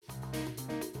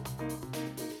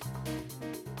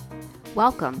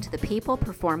Welcome to the People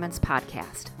Performance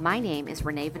Podcast. My name is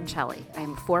Renee. I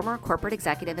am a former corporate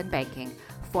executive in banking,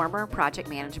 former project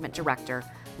management director,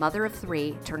 mother of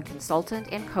three, turned consultant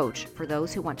and coach for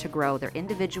those who want to grow their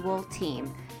individual,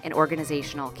 team, and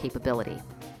organizational capability.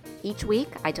 Each week,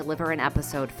 I deliver an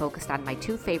episode focused on my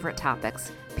two favorite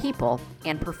topics, people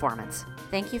and performance.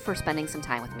 Thank you for spending some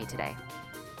time with me today.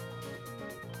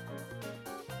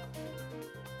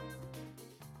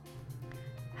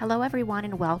 Hello, everyone,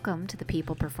 and welcome to the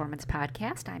People Performance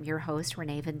Podcast. I'm your host,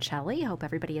 Renee Vincelli. I hope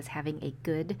everybody is having a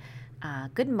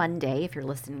good Monday if you're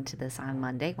listening to this on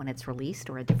Monday when it's released,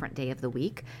 or a different day of the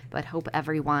week. But hope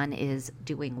everyone is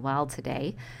doing well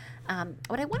today.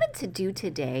 What I wanted to do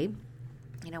today,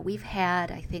 we've had,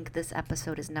 I think this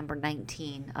episode is number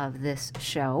 19 of this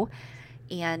show,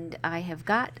 and I have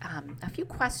got a few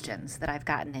questions that I've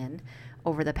gotten in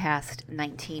over the past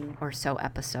 19 or so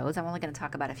episodes. I'm only going to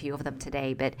talk about a few of them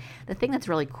today, but the thing that's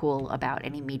really cool about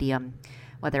any medium,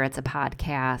 whether it's a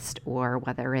podcast or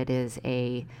whether it is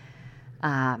a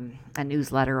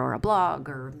newsletter or a blog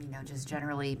or, just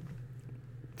generally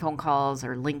phone calls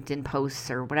or LinkedIn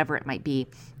posts or whatever it might be,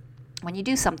 when you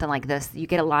do something like this, you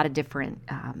get a lot of different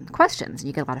questions, and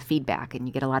you get a lot of feedback, and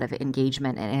you get a lot of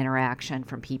engagement and interaction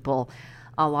from people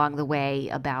along the way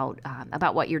about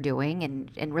what you're doing,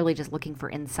 and really just looking for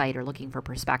insight or looking for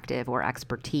perspective or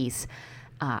expertise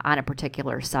on a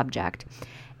particular subject.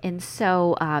 And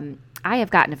so I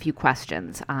have gotten a few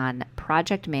questions on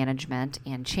project management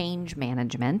and change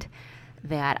management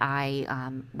that I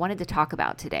wanted to talk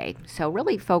about today. So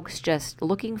really, folks just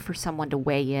looking for someone to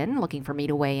weigh in, looking for me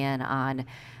to weigh in on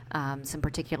some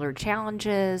particular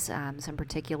challenges, some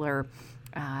particular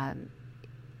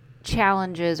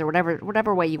challenges, or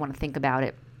whatever way you want to think about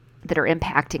it, that are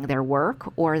impacting their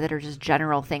work, or that are just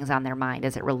general things on their mind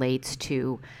as it relates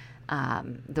to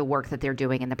the work that they're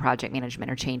doing in the project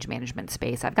management or change management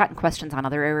space. I've gotten questions on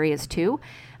other areas too,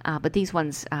 but these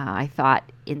ones I thought,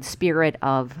 in spirit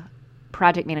of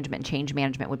project management and change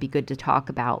management, would be good to talk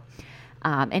about.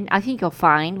 And I think you'll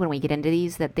find when we get into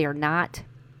these that they're not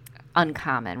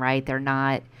uncommon, right? They're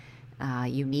not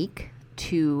unique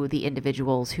to the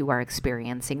individuals who are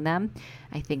experiencing them.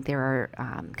 I think there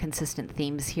are consistent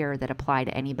themes here that apply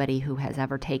to anybody who has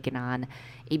ever taken on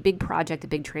a big project, a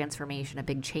big transformation, a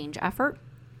big change effort.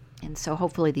 And so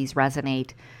hopefully these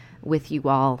resonate with you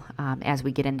all as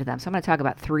we get into them. So I'm going to talk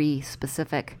about three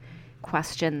specific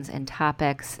questions and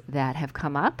topics that have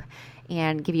come up,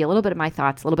 and give you a little bit of my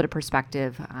thoughts, a little bit of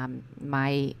perspective,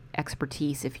 my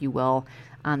expertise, if you will,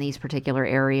 on these particular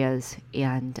areas,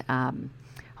 and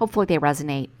hopefully they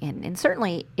resonate. And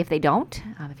certainly if they don't,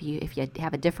 if you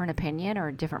have a different opinion or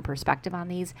a different perspective on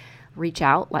these, reach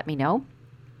out, let me know.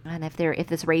 And if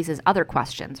this raises other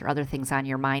questions or other things on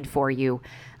your mind for you,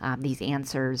 these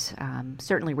answers,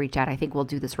 certainly reach out. I think we'll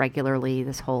do this regularly,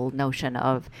 this whole notion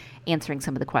of answering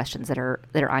some of the questions that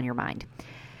are on your mind.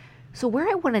 So where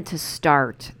I wanted to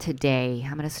start today,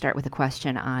 I'm going to start with a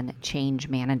question on change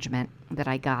management that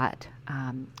I got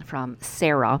from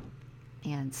Sarah.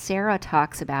 And Sarah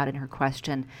talks about in her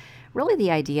question really the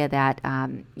idea that,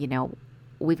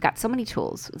 we've got so many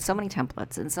tools, so many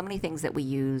templates, and so many things that we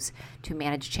use to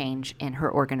manage change in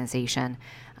her organization,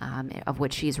 of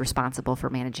which she's responsible for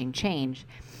managing change.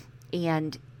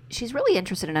 And she's really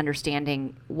interested in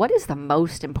understanding, what is the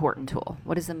most important tool?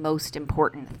 What is the most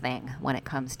important thing when it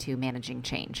comes to managing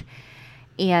change?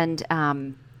 And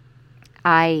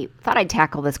I thought I'd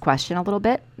tackle this question a little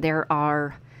bit. There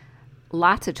are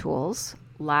lots of tools,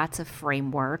 lots of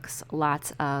frameworks,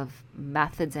 lots of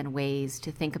methods and ways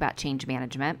to think about change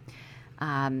management.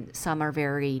 Some are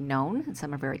very known and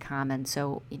some are very common.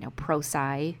 So,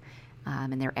 ProSci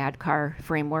and their ADKAR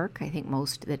framework, I think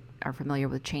most that are familiar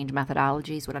with change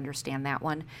methodologies would understand that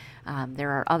one.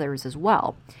 There are others as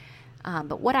well.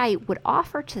 But what I would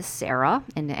offer to Sarah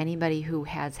and to anybody who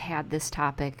has had this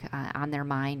topic on their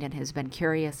mind and has been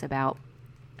curious about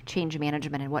change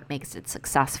management and what makes it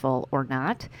successful or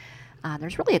not,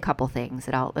 there's really a couple things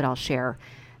that I'll share,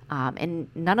 and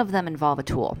none of them involve a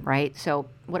tool, right? So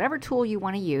whatever tool you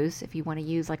want to use, if you want to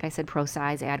use, like I said,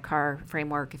 ProSci's ADKAR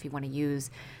framework, if you want to use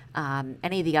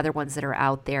any of the other ones that are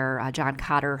out there, John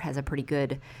Kotter has a pretty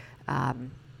good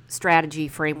strategy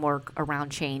framework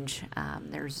around change.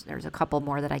 There's a couple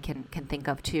more that I can think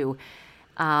of too.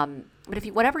 But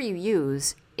whatever you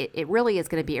use, it really is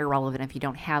going to be irrelevant if you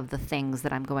don't have the things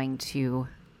that I'm going to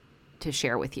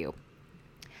share with you.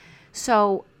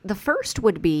 So the first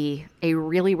would be a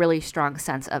really, really strong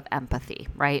sense of empathy,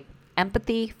 right?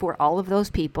 Empathy for all of those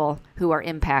people who are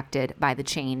impacted by the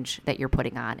change that you're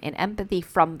putting on, and empathy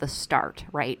from the start,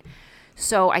 right?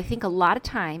 So I think a lot of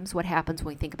times what happens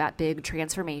when we think about big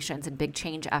transformations and big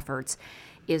change efforts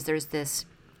is there's this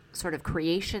sort of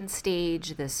creation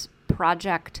stage, this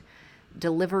project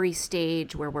delivery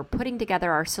stage where we're putting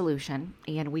together our solution,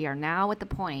 and we are now at the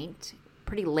point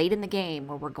pretty late in the game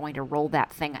where we're going to roll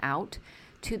that thing out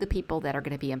to the people that are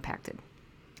going to be impacted.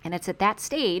 And it's at that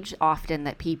stage often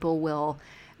that people will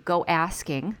go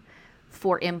asking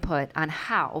for input on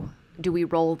how do we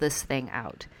roll this thing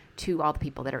out to all the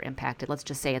people that are impacted. Let's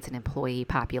just say it's an employee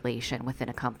population within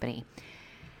a company.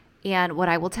 And what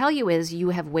I will tell you is you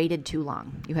have waited too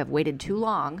long. You have waited too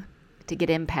long to get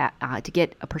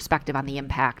a perspective on the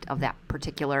impact of that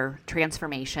particular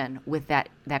transformation with that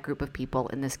group of people,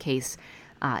 in this case,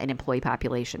 an employee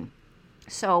population.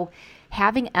 So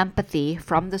having empathy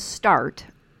from the start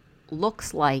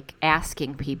looks like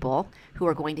asking people who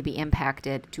are going to be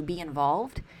impacted to be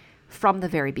involved from the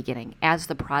very beginning as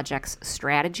the project's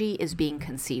strategy is being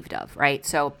conceived of, right?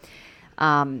 So,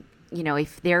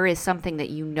 if there is something that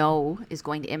is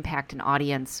going to impact an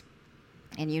audience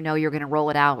and you're going to roll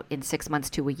it out in 6 months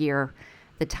to a year,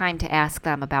 the time to ask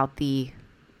them about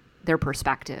their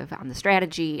perspective on the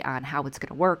strategy, on how it's going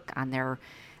to work, on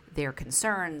their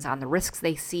concerns, on the risks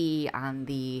they see, on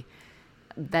the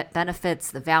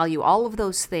benefits, the value, all of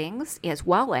those things, as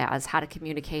well as how to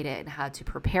communicate it and how to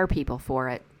prepare people for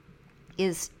it,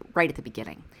 is right at the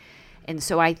beginning. And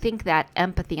so I think that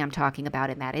empathy I'm talking about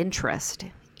and that interest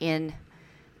in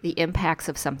the impacts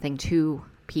of something to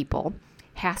people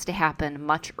has to happen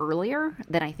much earlier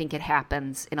than I think it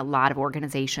happens in a lot of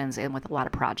organizations and with a lot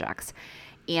of projects.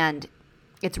 And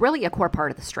it's really a core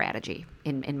part of the strategy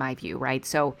in my view, right?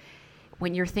 So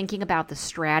when you're thinking about the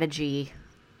strategy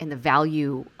and the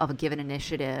value of a given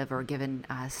initiative or a given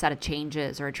set of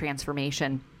changes or a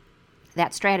transformation,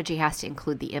 that strategy has to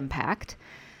include the impact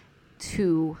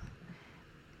to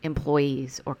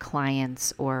employees or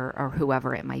clients or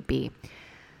whoever it might be.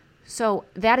 So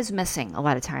that is missing a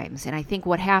lot of times. And I think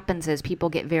what happens is people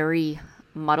get very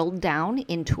muddled down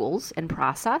in tools and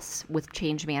process with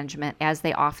change management, as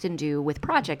they often do with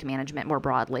project management more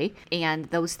broadly. And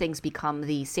those things become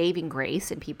the saving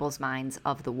grace in people's minds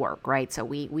of the work, right? So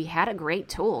we had a great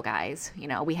tool, guys.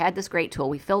 We had this great tool.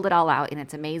 We filled it all out and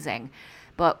it's amazing.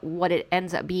 But what it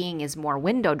ends up being is more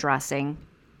window dressing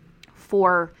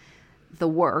for the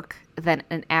work than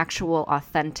an actual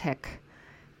authentic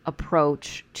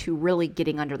approach to really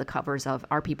getting under the covers of,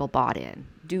 are people bought in?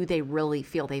 Do they really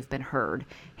feel they've been heard?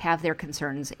 Have their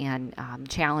concerns and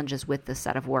challenges with this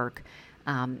set of work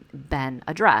been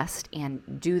addressed?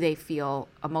 And do they feel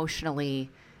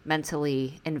emotionally,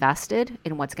 mentally invested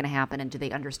in what's going to happen? And do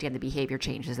they understand the behavior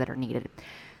changes that are needed?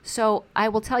 So I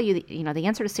will tell you, the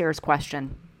answer to Sarah's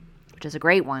question, which is a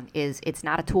great one, is it's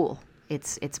not a tool.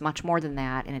 It's much more than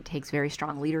that, and it takes very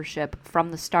strong leadership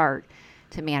from the start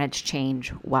to manage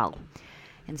change well.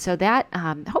 And so that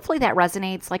hopefully that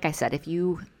resonates. Like I said, if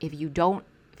you don't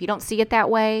see it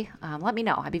that way, let me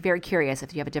know. I'd be very curious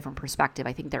if you have a different perspective.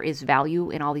 I think there is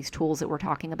value in all these tools that we're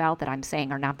talking about that I'm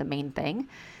saying are not the main thing.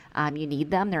 You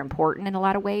need them. They're important in a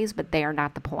lot of ways, but they are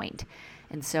not the point.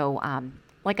 And so,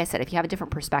 like I said, if you have a different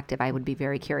perspective, I would be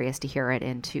very curious to hear it,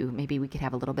 and to maybe we could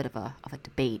have a little bit of a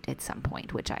debate at some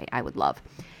point, which I would love.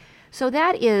 So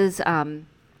that is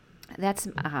that's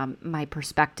my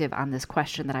perspective on this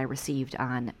question that I received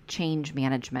on change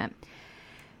management.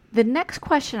 The next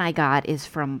question I got is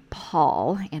from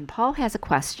Paul, and Paul has a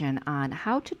question on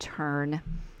how to turn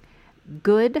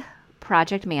good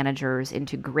project managers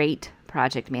into great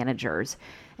project managers.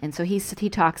 And so he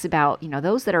talks about,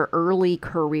 those that are early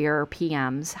career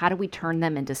PMs, how do we turn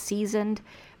them into seasoned,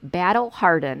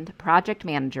 battle-hardened project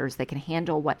managers that can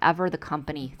handle whatever the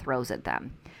company throws at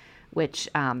them, which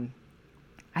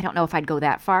I don't know if I'd go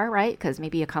that far, right? Because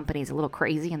maybe a company is a little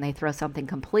crazy and they throw something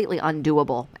completely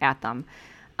undoable at them.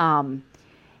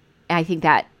 I think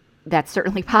that's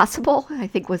certainly possible. I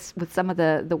think with some of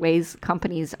the ways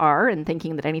companies are and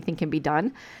thinking that anything can be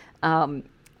done.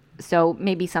 So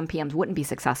maybe some PMs wouldn't be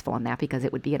successful in that because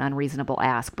it would be an unreasonable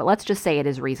ask. But let's just say it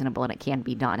is reasonable and it can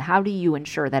be done. How do you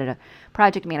ensure that a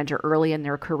project manager early in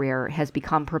their career has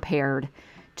become prepared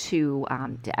to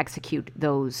execute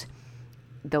those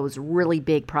really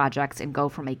big projects and go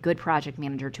from a good project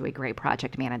manager to a great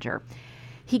project manager?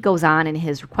 He goes on in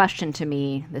his question to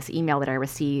me, this email that I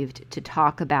received, to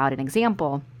talk about an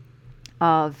example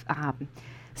of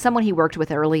someone he worked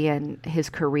with early in his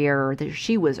career.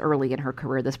 She was early in her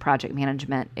career, this project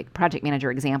manager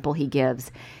example he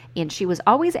gives. And she was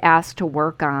always asked to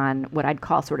work on what I'd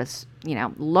call sort of,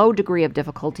 low degree of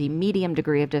difficulty, medium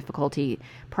degree of difficulty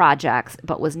projects,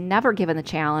 but was never given the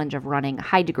challenge of running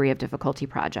high degree of difficulty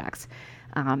projects.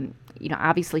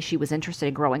 Obviously she was interested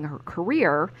in growing her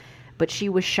career, but she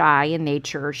was shy in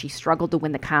nature. She struggled to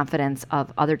win the confidence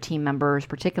of other team members,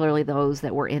 particularly those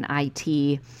that were in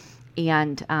IT,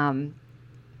 and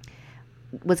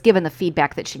was given the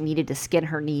feedback that she needed to skin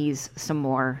her knees some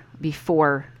more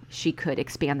before she could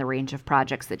expand the range of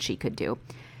projects that she could do.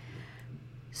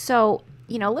 So,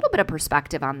 a little bit of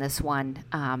perspective on this one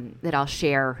that I'll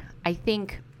share. I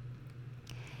think,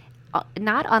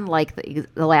 not unlike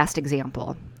the last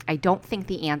example, I don't think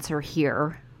the answer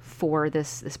here for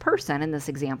this person in this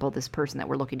example, this person that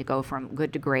we're looking to go from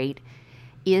good to great,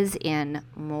 is in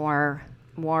more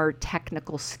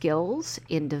technical skills,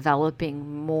 in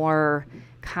developing more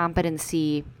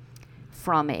competency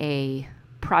from a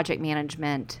project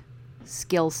management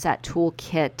skill set,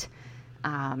 toolkit,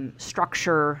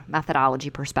 structure, methodology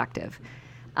perspective.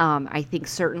 I think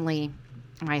certainly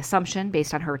my assumption,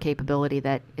 based on her capability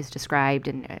that is described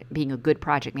and being a good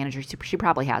project manager, she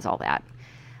probably has all that.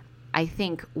 I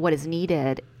think what is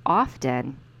needed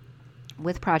often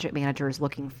with project managers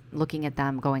looking at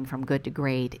them going from good to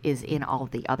great is in all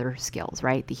the other skills,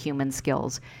 right? The human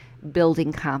skills,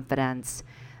 building confidence,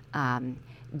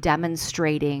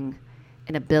 demonstrating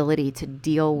an ability to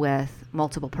deal with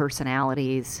multiple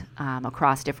personalities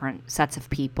across different sets of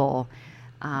people.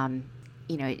 Paul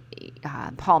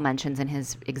mentions in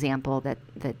his example that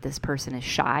this person is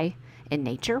shy in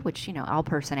nature, which, all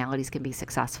personalities can be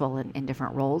successful in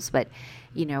different roles, but,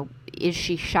 is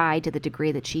she shy to the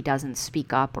degree that she doesn't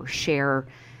speak up or share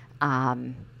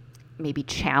maybe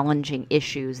challenging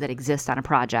issues that exist on a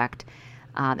project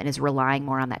and is relying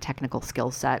more on that technical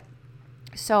skill set?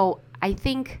 So I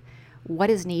think what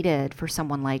is needed for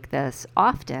someone like this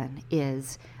often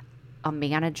is a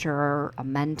manager, a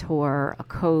mentor, a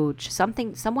coach,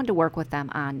 someone to work with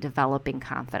them on developing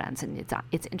confidence. And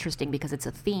it's interesting because it's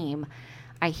a theme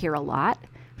I hear a lot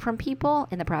from people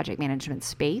in the project management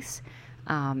space.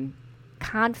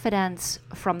 Confidence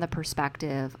from the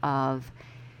perspective of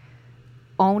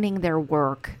owning their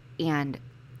work and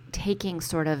taking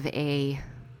sort of an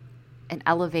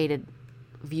elevated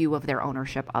view of their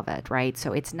ownership of it, right?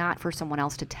 So it's not for someone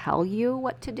else to tell you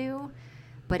what to do,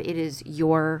 but it is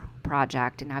your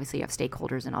project, and obviously you have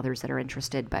stakeholders and others that are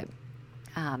interested, but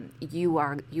you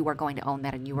are going to own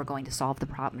that, and you are going to solve the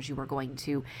problems. You are going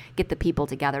to get the people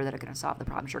together that are going to solve the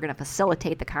problems. You're going to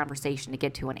facilitate the conversation to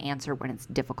get to an answer when it's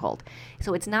difficult.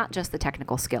 So it's not just the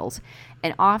technical skills.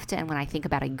 And often when I think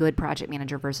about a good project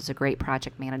manager versus a great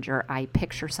project manager, I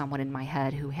picture someone in my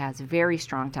head who has very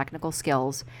strong technical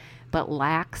skills, but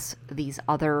lacks these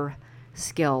other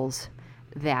skills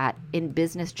that in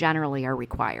business generally are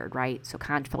required, right? So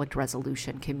conflict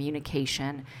resolution,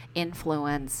 communication,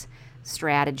 influence,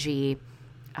 strategy,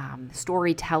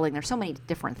 storytelling. There's so many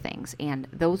different things. And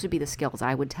those would be the skills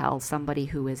I would tell somebody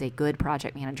who is a good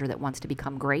project manager that wants to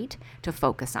become great to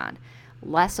focus on.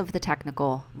 Less of the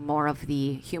technical, more of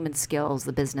the human skills,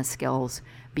 the business skills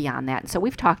beyond that. And so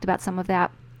we've talked about some of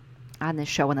that on this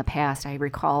show in the past. I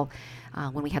recall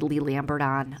when we had Lee Lambert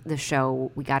on the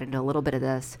show, we got into a little bit of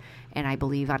this, and I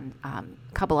believe on a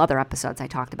couple other episodes I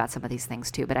talked about some of these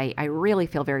things too, but I really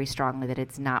feel very strongly that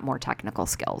it's not more technical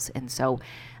skills. And so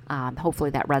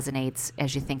hopefully that resonates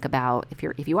as you think about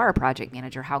if you are a project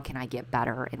manager, how can I get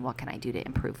better and what can I do to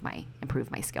improve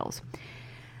my skills?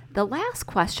 The last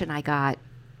question I got,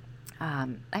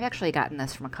 I've actually gotten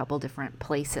this from a couple different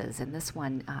places, and this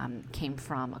one came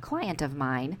from a client of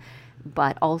mine,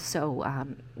 but also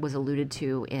was alluded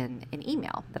to in an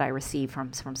email that I received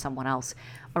from someone else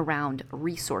around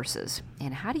resources.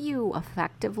 And how do you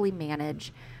effectively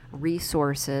manage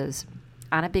resources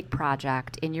on a big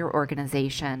project in your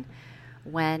organization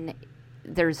when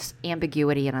there's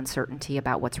ambiguity and uncertainty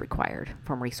about what's required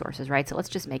from resources, right? So let's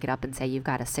just make it up and say you've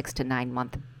got a 6 to 9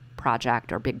 month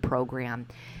project or big program,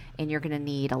 and you're going to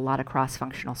need a lot of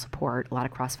cross-functional support, a lot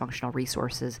of cross-functional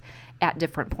resources at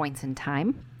different points in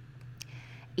time.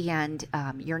 And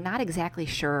you're not exactly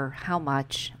sure how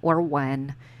much or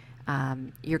when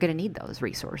you're going to need those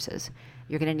resources.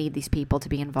 You're going to need these people to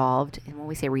be involved. And when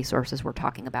we say resources, we're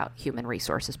talking about human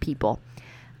resources, people,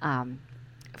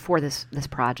 for this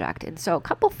project. And so a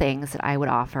couple things that I would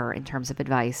offer in terms of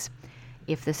advice,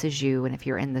 if this is you and if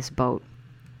you're in this boat,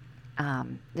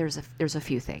 there's a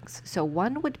few things. So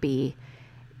one would be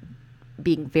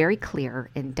being very clear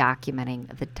in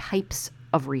documenting the types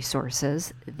of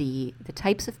resources, the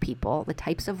types of people, the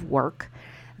types of work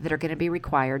that are going to be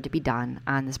required to be done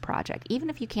on this project. Even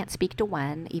if you can't speak to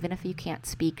when, even if you can't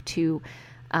speak to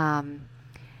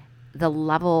the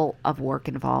level of work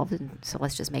involved, and so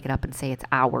let's just make it up and say it's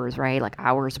hours, right? Like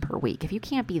hours per week. If you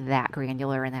can't be that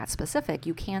granular and that specific,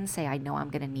 you can say, I know I'm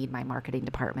going to need my marketing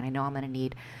department. I know I'm going to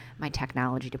need my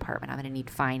technology department. I'm going to need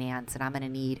finance, and I'm going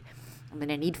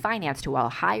to need finance to a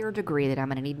higher degree that I'm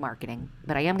going to need marketing,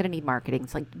 but I am going to need marketing.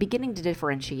 It's like beginning to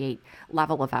differentiate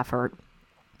level of effort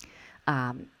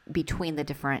between the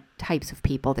different types of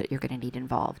people that you're going to need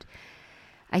involved.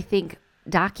 I think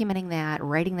documenting that,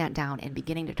 writing that down, and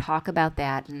beginning to talk about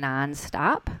that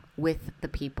nonstop with the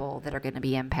people that are going to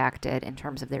be impacted in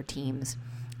terms of their teams,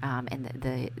 and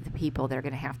the people that are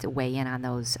going to have to weigh in on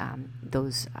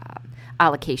those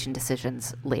allocation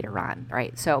decisions later on,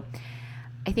 right? So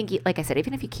I think, like I said,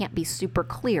 even if you can't be super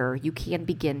clear, you can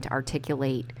begin to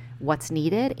articulate what's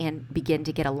needed and begin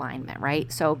to get alignment,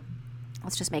 right? So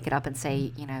let's just make it up and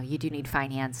say, you do need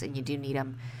finance, and you do need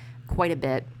them quite a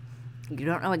bit. You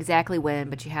don't know exactly when,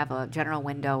 but you have a general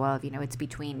window of, it's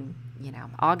between,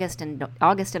 August and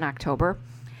October.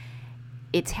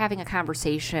 It's having a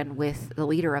conversation with the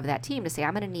leader of that team to say,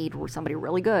 I'm going to need somebody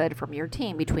really good from your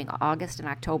team between August and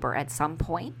October at some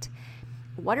point.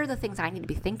 What are the things I need to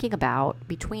be thinking about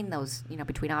between those,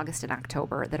 between August and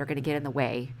October that are going to get in the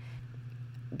way,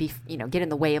 get in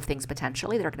the way of things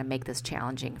potentially that are going to make this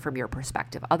challenging from your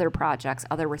perspective? Other projects,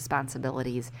 other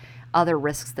responsibilities, other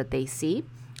risks that they see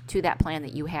to that plan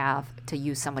that you have to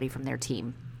use somebody from their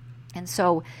team. And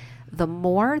so the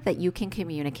more that you can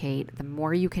communicate, the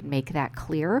more you can make that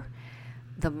clear,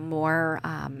 the more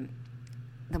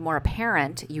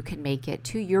apparent you can make it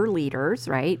to your leaders,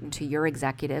 right, and to your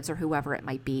executives or whoever it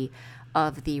might be,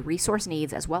 of the resource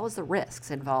needs as well as the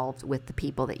risks involved with the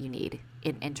people that you need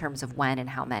in terms of when and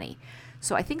how many.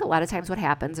 So I think a lot of times what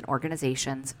happens in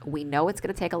organizations, we know it's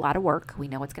going to take a lot of work. We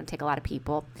know it's going to take a lot of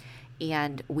people.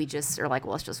 And we just are like,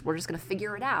 well, we're just going to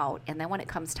figure it out. And then when it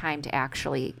comes time to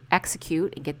actually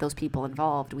execute and get those people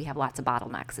involved, we have lots of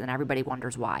bottlenecks. And everybody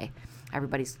wonders why.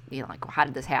 Everybody's like, well, how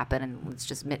did this happen? And let's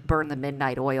just burn the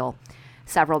midnight oil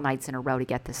several nights in a row to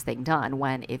get this thing done.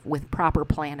 When if with proper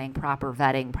planning, proper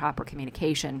vetting, proper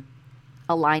communication,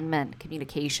 alignment,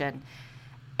 communication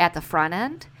at the front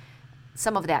end,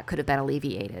 some of that could have been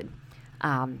alleviated.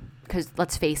 Because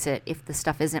let's face it, if the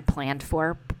stuff isn't planned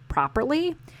for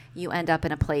properly, you end up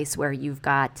in a place where you've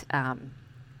got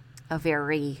a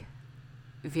very,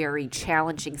 very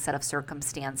challenging set of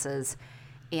circumstances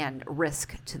and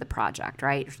risk to the project,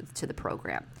 right, to the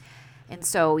program. And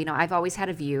so, I've always had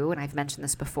a view, and I've mentioned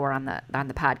this before on the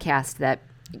podcast, that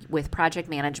with project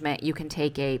management, you can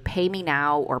take a pay me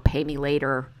now or pay me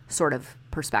later sort of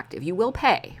perspective. You will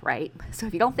pay, right? So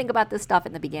if you don't think about this stuff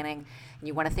in the beginning and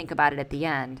you want to think about it at the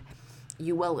end,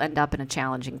 you will end up in a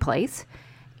challenging place.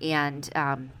 And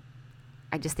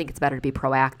I just think it's better to be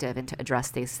proactive and to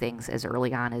address these things as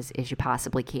early on as you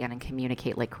possibly can, and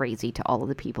communicate like crazy to all of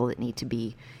the people that need to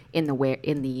be in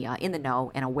the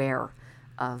know and aware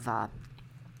of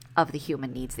the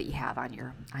human needs that you have on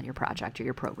your project or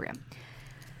your program.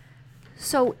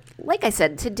 So, like I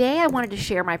said, today I wanted to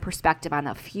share my perspective on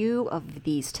a few of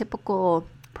these typical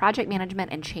project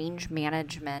management and change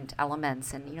management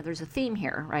elements. And there's a theme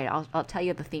here, right? I'll tell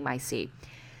you the theme I see.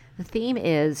 The theme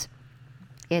is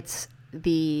it's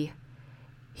the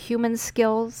human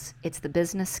skills, it's the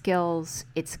business skills,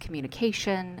 it's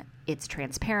communication, it's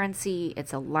transparency,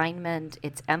 it's alignment,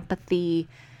 it's empathy,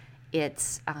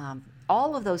 it's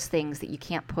all of those things that you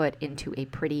can't put into a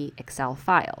pretty Excel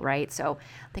file, right? So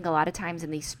I think a lot of times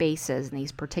in these spaces, in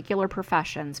these particular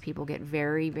professions, people get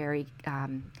very, very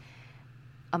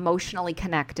emotionally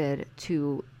connected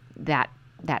to that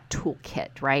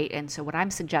toolkit, right? And so what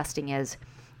I'm suggesting is,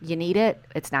 you need it.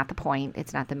 It's not the point.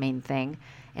 It's not the main thing.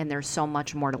 And there's so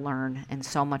much more to learn and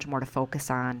so much more to focus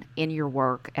on in your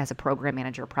work as a program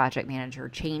manager, project manager,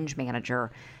 change manager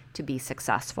to be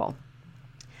successful.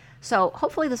 So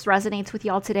hopefully this resonates with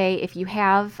y'all today. If you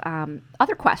have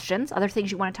other questions, other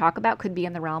things you want to talk about, could be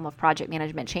in the realm of project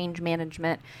management, change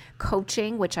management,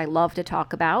 coaching, which I love to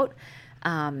talk about,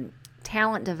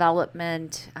 talent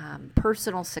development,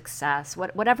 personal success,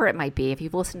 whatever it might be. If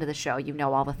you've listened to the show, you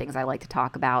know all the things I like to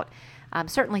talk about.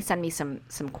 Certainly send me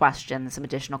some questions, some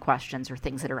additional questions or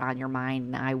things that are on your mind,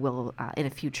 and I will, in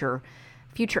a future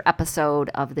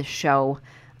episode of the show,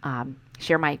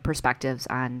 share my perspectives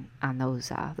on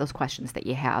those questions that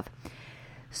you have.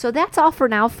 So that's all for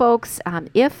now, folks.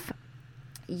 If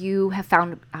you have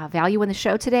found value in the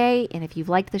show today, and if you've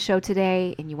liked the show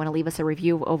today and you want to leave us a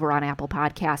review over on Apple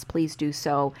Podcasts, please do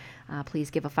so. Please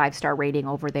give a 5-star rating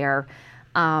over there.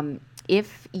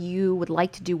 If you would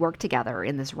like to do work together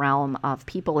in this realm of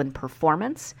people and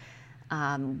performance,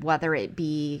 whether it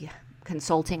be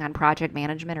consulting on project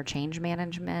management or change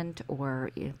management or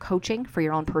coaching for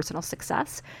your own personal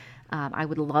success, I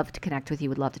would love to connect with you,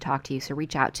 would love to talk to you. So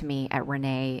reach out to me at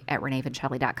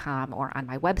Renee@reneevincelli.com or on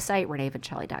my website,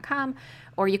 reneevincelli.com,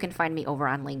 or you can find me over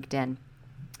on LinkedIn.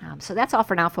 So that's all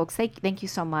for now, folks. Thank you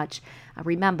so much.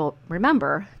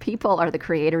 Remember, people are the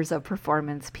creators of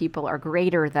performance. People are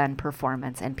greater than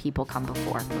performance, and people come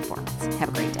before performance. Have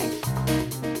a great day.